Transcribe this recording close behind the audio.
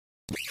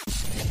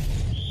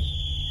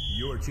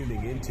You're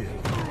tuning into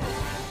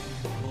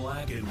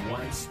Black and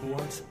White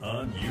Sports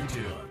on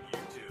YouTube.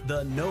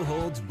 The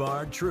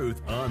no-holds-barred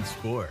truth on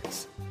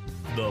sports.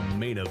 The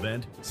main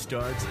event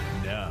starts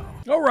now.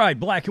 All right,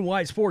 Black and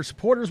White Sports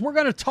supporters, we're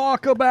going to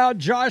talk about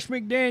Josh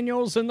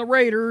McDaniels and the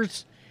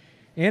Raiders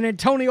and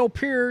Antonio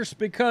Pierce,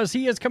 because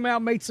he has come out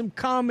and made some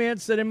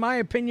comments that, in my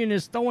opinion,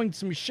 is throwing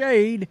some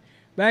shade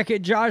back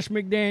at Josh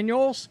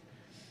McDaniels.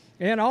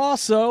 And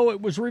also,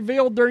 it was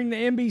revealed during the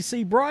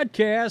NBC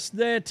broadcast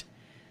that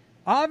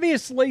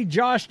obviously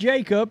Josh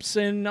Jacobs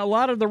and a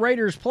lot of the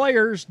Raiders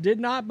players did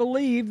not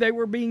believe they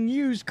were being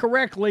used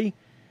correctly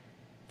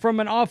from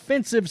an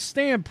offensive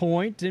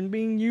standpoint and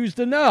being used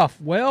enough.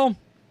 Well,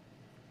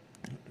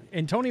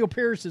 Antonio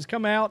Pierce has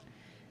come out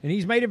and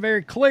he's made it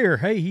very clear,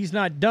 hey, he's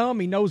not dumb.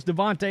 He knows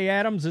Davante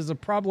Adams is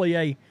probably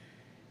a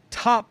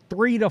top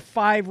 3 to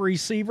 5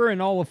 receiver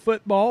in all of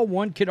football.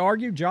 One could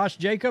argue Josh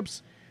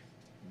Jacobs,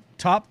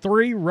 top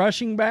 3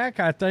 rushing back,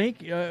 I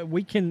think.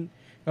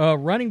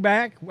 Running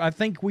back, I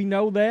think we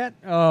know that.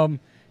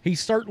 He's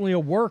certainly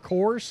a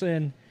workhorse,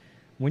 and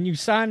when you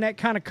sign that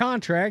kind of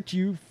contract,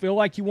 you feel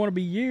like you want to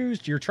be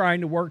used. You're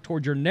trying to work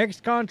towards your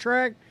next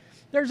contract.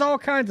 There's all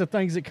kinds of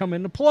things that come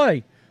into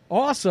play.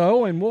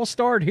 Also, and we'll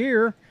start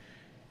here,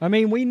 I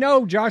mean, we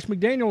know Josh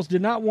McDaniels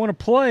did not want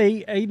to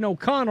play Aiden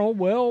O'Connell.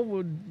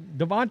 Well,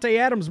 Davante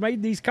Adams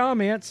made these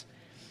comments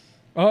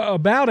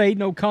about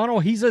Aiden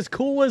O'Connell. He's as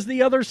cool as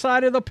the other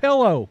side of the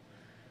pillow.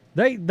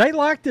 They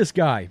like this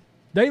guy.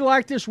 They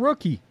like this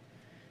rookie.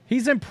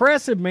 He's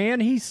impressive, man.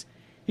 He's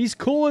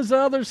cool as the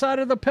other side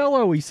of the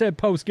pillow, he said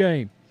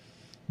post-game.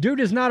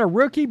 Dude is not a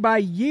rookie by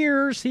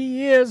years,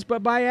 he is,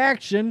 but by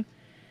action.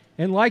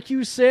 And like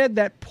you said,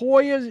 that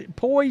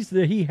poise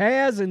that he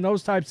has in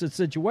those types of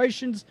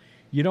situations,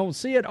 you don't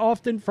see it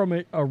often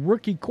from a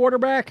rookie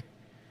quarterback.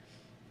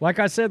 Like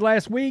I said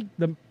last week,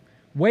 the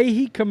way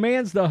he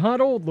commands the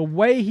huddle, the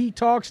way he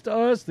talks to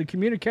us, the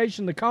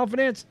communication, the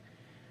confidence.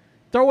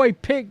 Throw a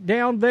pick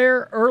down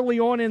there early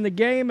on in the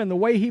game, and the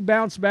way he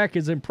bounced back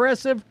is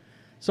impressive.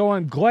 So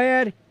I'm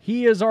glad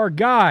he is our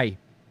guy.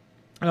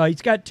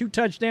 He's got 2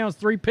 touchdowns,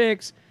 3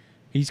 picks.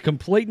 He's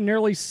completing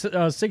nearly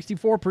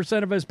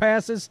 64% of his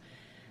passes.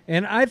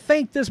 And I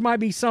think this might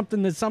be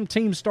something that some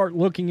teams start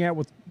looking at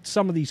with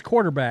some of these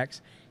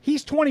quarterbacks.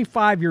 He's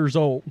 25 years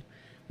old,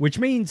 which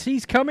means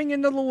he's coming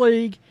into the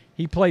league.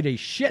 He played a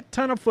shit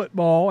ton of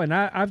football, and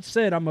I've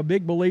said I'm a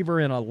big believer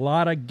in a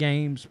lot of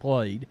games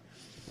played.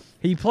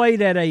 He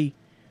played at a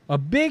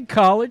big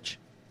college,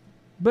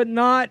 but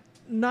not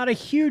a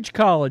huge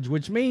college,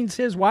 which means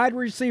his wide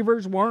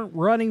receivers weren't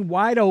running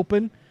wide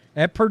open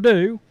at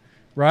Purdue,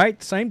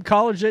 right? Same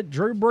college that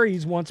Drew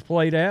Brees once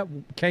played at,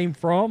 came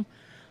from.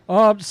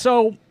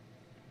 So,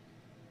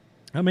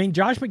 I mean,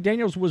 Josh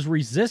McDaniels was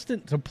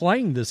resistant to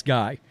playing this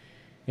guy.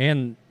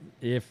 And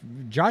if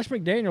Josh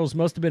McDaniels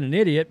must have been an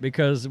idiot,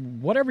 because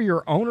whatever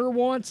your owner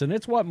wants, and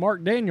it's what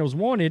Mark Daniels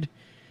wanted,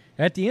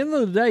 at the end of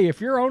the day, if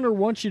your owner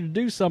wants you to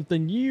do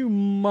something, you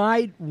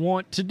might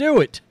want to do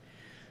it.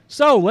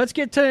 So let's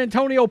get to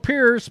Antonio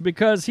Pierce,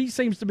 because he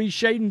seems to be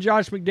shading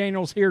Josh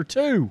McDaniels here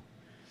too.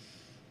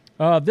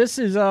 This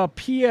is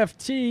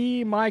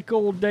PFT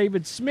Michael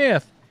David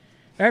Smith.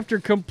 After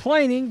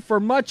complaining for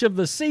much of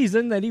the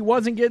season that he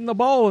wasn't getting the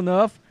ball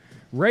enough,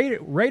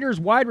 Raiders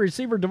wide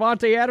receiver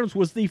Davante Adams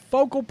was the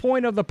focal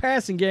point of the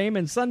passing game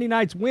in Sunday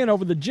night's win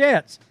over the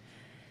Jets.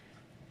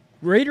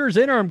 Raiders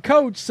interim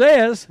coach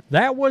says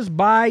that was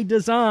by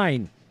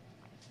design.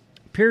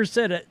 Pierce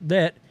said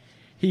that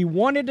he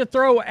wanted to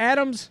throw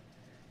Adams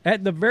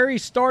at the very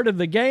start of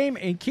the game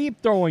and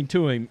keep throwing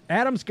to him.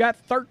 Adams got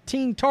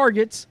 13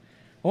 targets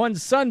on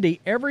Sunday.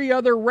 Every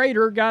other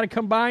Raider got a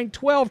combined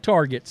 12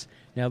 targets.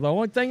 Now, the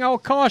only thing I'll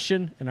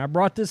caution, and I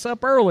brought this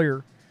up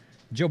earlier,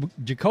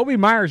 Jacoby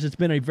Myers has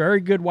been a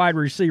very good wide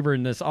receiver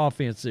in this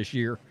offense this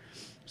year.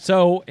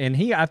 So, and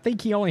I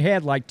think he only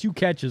had like 2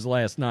 catches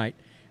last night.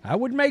 I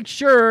would make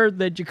sure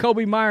that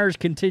Jacoby Myers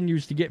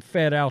continues to get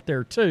fed out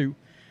there too.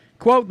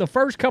 Quote, the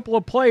first couple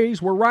of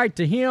plays were right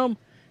to him.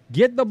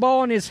 Get the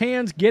ball in his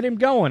hands, get him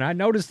going. I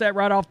noticed that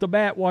right off the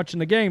bat watching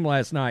the game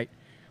last night.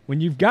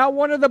 When you've got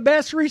one of the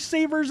best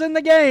receivers in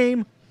the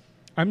game,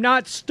 I'm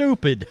not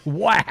stupid.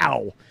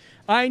 Wow.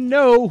 I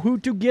know who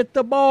to get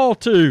the ball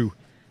to.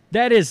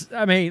 That is,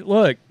 I mean,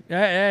 look,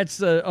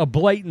 that's a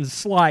blatant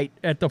slight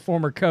at the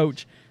former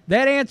coach.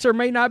 That answer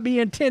may not be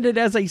intended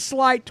as a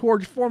slight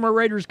towards former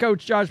Raiders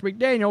coach Josh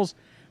McDaniels,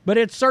 but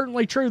it's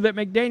certainly true that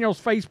McDaniels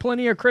faced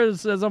plenty of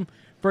criticism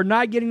for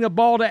not getting the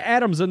ball to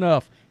Adams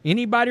enough.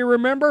 Anybody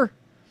remember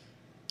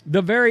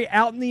the very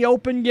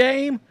out-in-the-open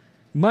game?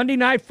 Monday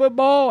Night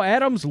Football,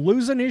 Adams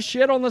losing his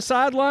shit on the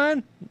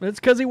sideline? It's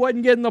because he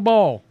wasn't getting the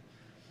ball.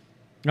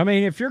 I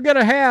mean, if you're going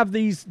to have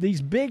these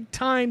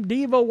big-time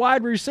diva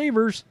wide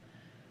receivers,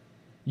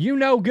 you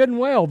know good and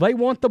well they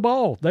want the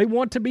ball. They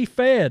want to be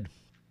fed.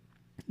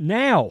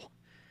 Now,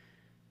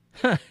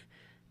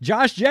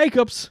 Josh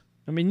Jacobs,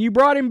 I mean, you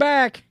brought him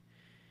back.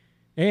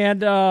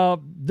 And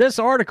this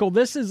article,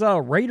 this is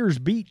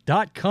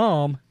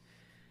RaidersBeat.com.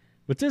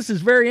 But this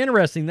is very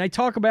interesting. They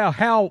talk about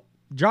how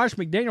Josh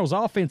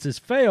McDaniels' offense has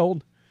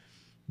failed,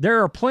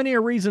 there are plenty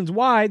of reasons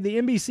why. The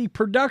NBC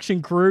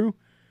production crew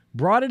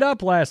brought it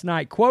up last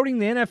night. Quoting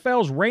the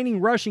NFL's reigning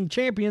rushing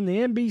champion, the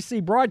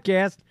NBC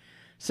broadcast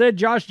said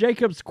Josh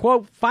Jacobs,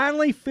 quote,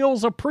 finally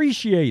feels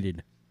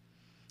appreciated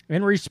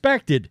and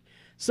respected.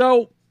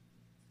 So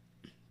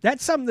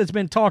that's something that's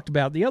been talked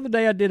about. The other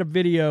day I did a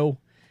video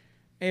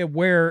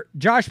where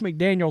Josh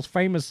McDaniels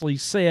famously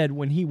said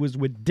when he was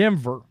with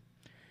Denver,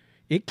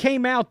 it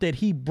came out that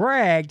he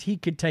bragged he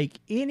could take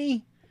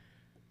any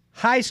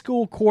high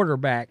school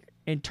quarterback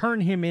and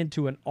turn him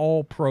into an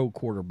all-pro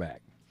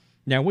quarterback.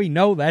 Now, we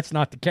know that's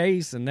not the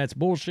case, and that's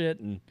bullshit,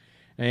 and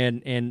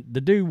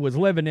the dude was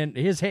living in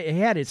he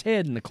had his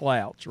head in the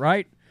clouds,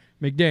 right?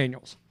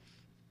 McDaniels.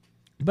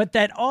 But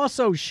that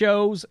also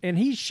shows, and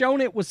he's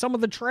shown it with some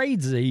of the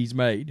trades that he's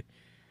made,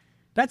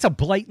 that's a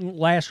blatant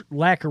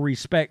lack of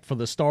respect for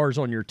the stars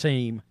on your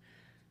team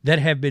that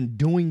have been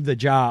doing the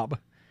job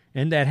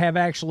and that have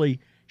actually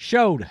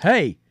showed,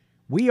 hey,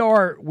 we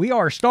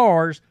are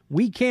stars,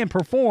 we can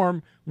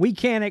perform, we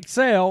can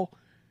excel.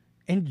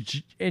 And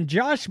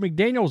Josh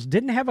McDaniels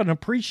didn't have an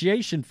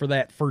appreciation for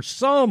that for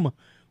some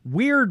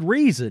weird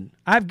reason.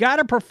 I've got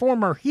a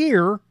performer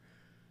here,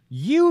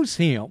 use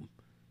him.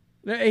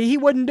 He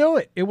wouldn't do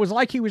it. It was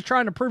like he was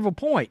trying to prove a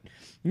point.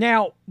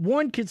 Now,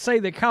 one could say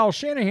that Kyle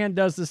Shanahan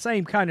does the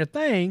same kind of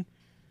thing,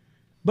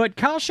 but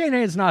Kyle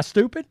Shanahan's not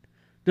stupid.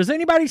 Does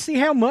anybody see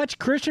how much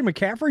Christian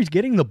McCaffrey's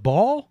getting the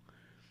ball?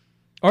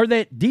 Or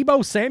that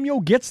Deebo Samuel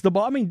gets the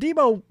ball? I mean,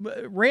 Deebo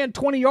ran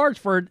 20 yards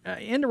for an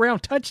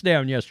end-around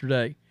touchdown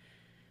yesterday.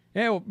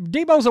 You know,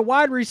 Deebo's a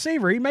wide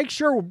receiver. He makes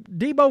sure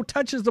Deebo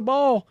touches the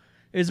ball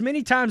as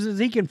many times as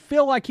he can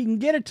feel like he can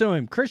get it to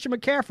him. Christian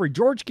McCaffrey,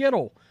 George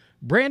Kittle,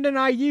 Brandon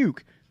Ayuk,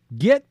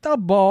 get the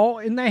ball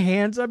in the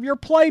hands of your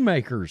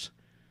playmakers.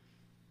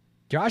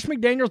 Josh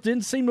McDaniels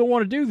didn't seem to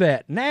want to do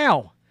that.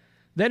 Now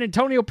that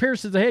Antonio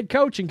Pierce is the head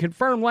coach and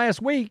confirmed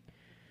last week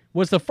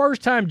was the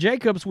first time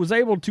Jacobs was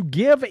able to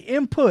give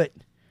input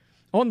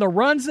on the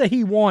runs that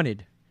he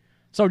wanted.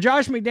 So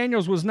Josh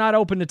McDaniels was not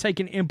open to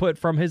taking input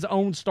from his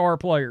own star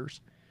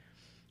players.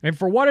 And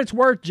for what it's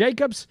worth,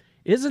 Jacobs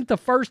isn't the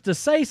first to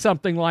say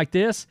something like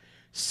this.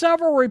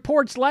 Several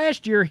reports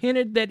last year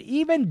hinted that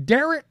even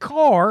Derek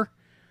Carr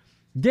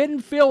didn't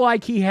feel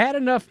like he had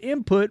enough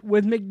input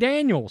with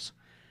McDaniels.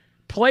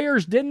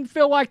 Players didn't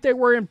feel like they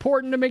were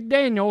important to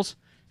McDaniels,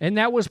 and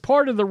that was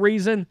part of the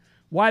reason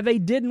why they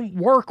didn't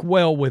work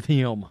well with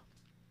him.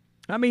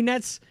 I mean,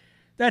 it's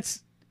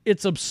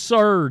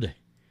absurd.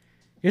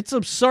 It's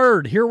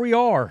absurd. Here we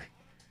are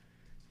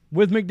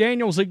with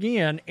McDaniels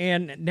again,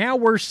 and now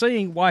we're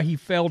seeing why he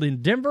failed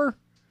in Denver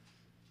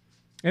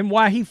and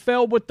why he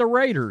failed with the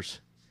Raiders.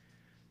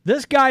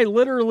 This guy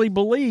literally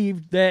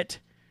believed that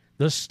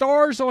the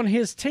stars on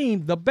his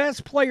team, the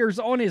best players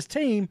on his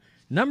team,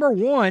 number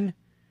one,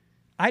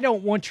 I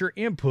don't want your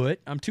input.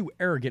 I'm too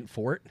arrogant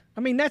for it.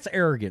 I mean, that's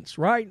arrogance,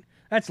 right?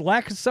 That's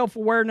lack of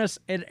self-awareness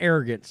and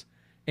arrogance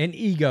and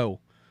ego.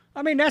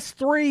 I mean, that's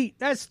three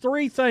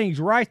things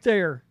right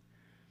there.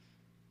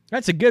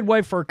 That's a good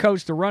way for a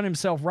coach to run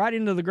himself right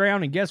into the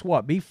ground and guess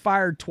what? Be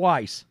fired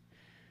twice.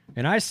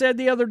 And I said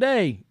the other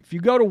day, if you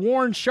go to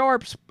Warren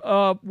Sharp's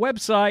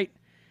website,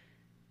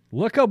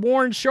 look up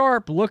Warren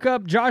Sharp, look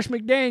up Josh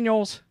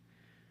McDaniels.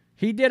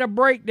 He did a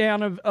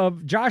breakdown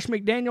of Josh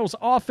McDaniels'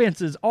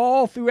 offenses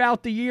all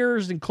throughout the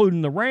years,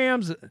 including the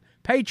Rams,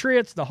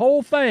 Patriots, the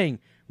whole thing,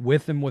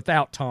 with and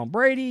without Tom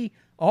Brady,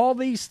 all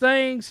these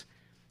things.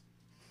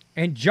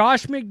 And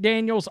Josh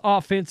McDaniels'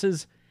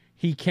 offenses,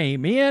 he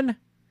came in,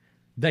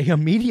 they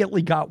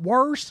immediately got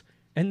worse,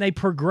 and they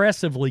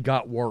progressively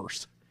got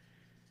worse.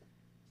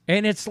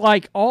 And it's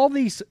like all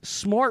these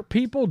smart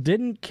people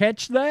didn't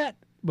catch that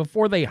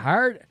before they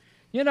hired.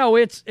 You know,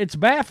 it's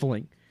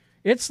baffling.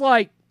 It's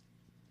like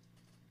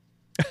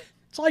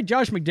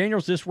Josh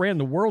McDaniels just ran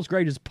the world's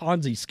greatest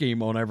Ponzi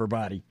scheme on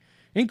everybody,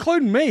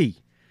 including me.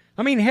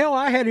 I mean, hell,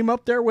 I had him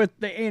up there with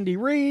the Andy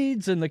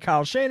Reids and the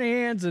Kyle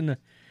Shanahans and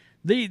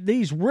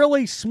these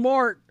really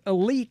smart,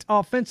 elite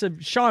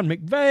offensive Sean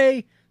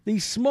McVay,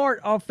 these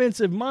smart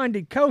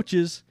offensive-minded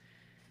coaches,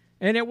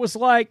 and it was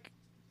like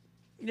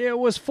it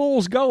was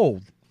fool's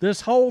gold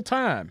this whole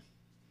time.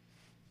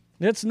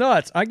 It's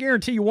nuts. I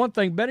guarantee you one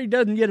thing, Betty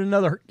doesn't get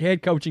another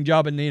head coaching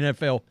job in the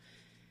NFL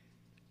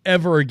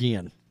ever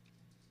again.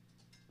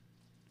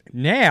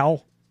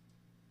 Now,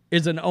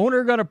 is an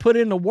owner going to put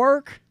in the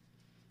work,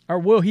 or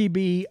will he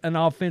be an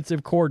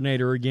offensive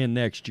coordinator again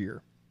next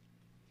year?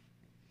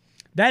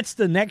 That's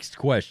the next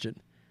question.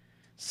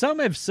 Some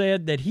have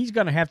said that he's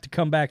going to have to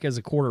come back as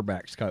a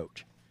quarterback's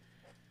coach.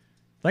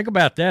 Think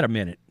about that a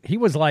minute. He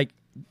was like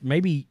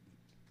maybe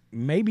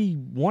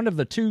one of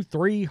the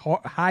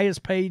 2-3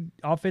 highest paid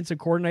offensive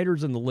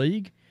coordinators in the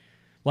league.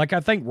 Like I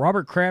think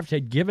Robert Kraft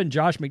had given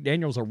Josh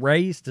McDaniels a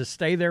raise to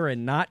stay there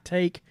and not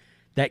take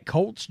that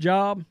Colts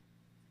job.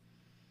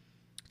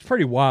 It's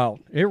pretty wild.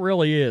 It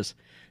really is.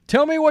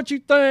 Tell me what you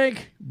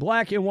think,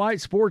 black and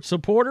white sports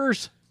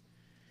supporters.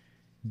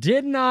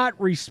 Did not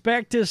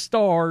respect his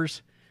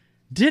stars,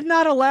 did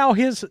not allow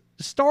his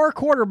star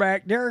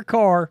quarterback, Derek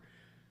Carr,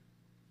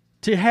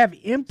 to have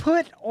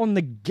input on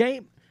the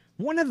game.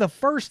 One of the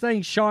first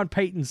things Sean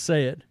Payton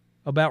said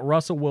about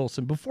Russell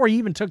Wilson before he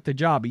even took the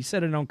job, he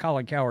said it on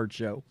Colin Cowherd's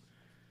show,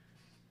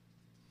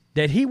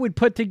 that he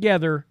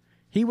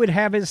would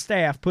have his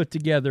staff put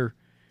together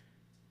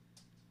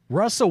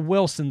Russell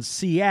Wilson's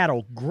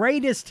Seattle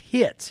greatest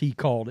hits, he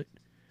called it.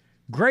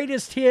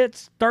 Greatest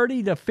hits,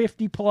 30 to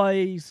 50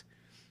 plays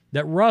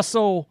that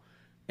Russell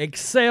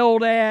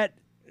excelled at,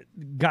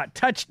 got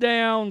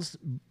touchdowns,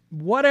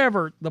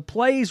 whatever. The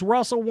plays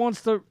Russell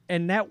wants to,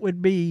 and that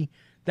would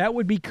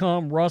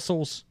become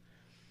Russell's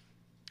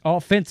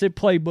offensive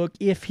playbook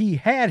if he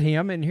had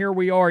him. And here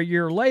we are a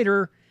year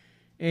later,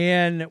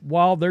 and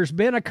while there's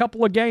been a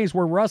couple of games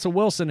where Russell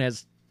Wilson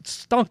has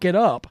stunk it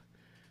up,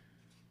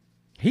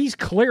 he's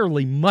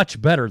clearly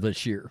much better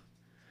this year.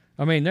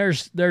 I mean,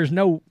 there's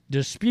no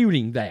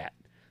disputing that.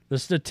 The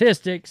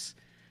statistics,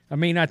 I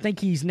mean, I think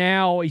he's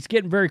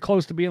getting very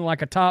close to being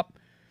like a top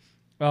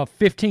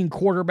 15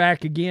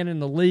 quarterback again in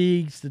the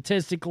league.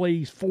 Statistically,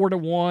 he's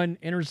 4-1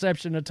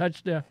 interception to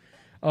touchdown,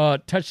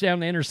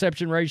 touchdown to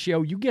interception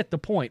ratio. You get the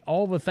point.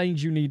 All the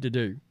things you need to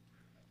do.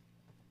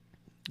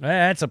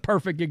 That's a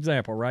perfect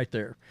example right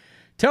there.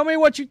 Tell me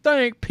what you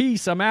think.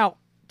 Peace. I'm out.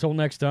 Till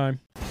next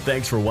time.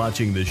 Thanks for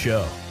watching the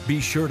show.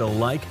 Be sure to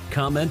like,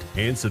 comment,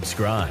 and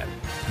subscribe.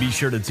 Be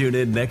sure to tune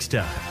in next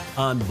time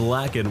on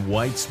Black and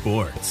White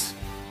Sports.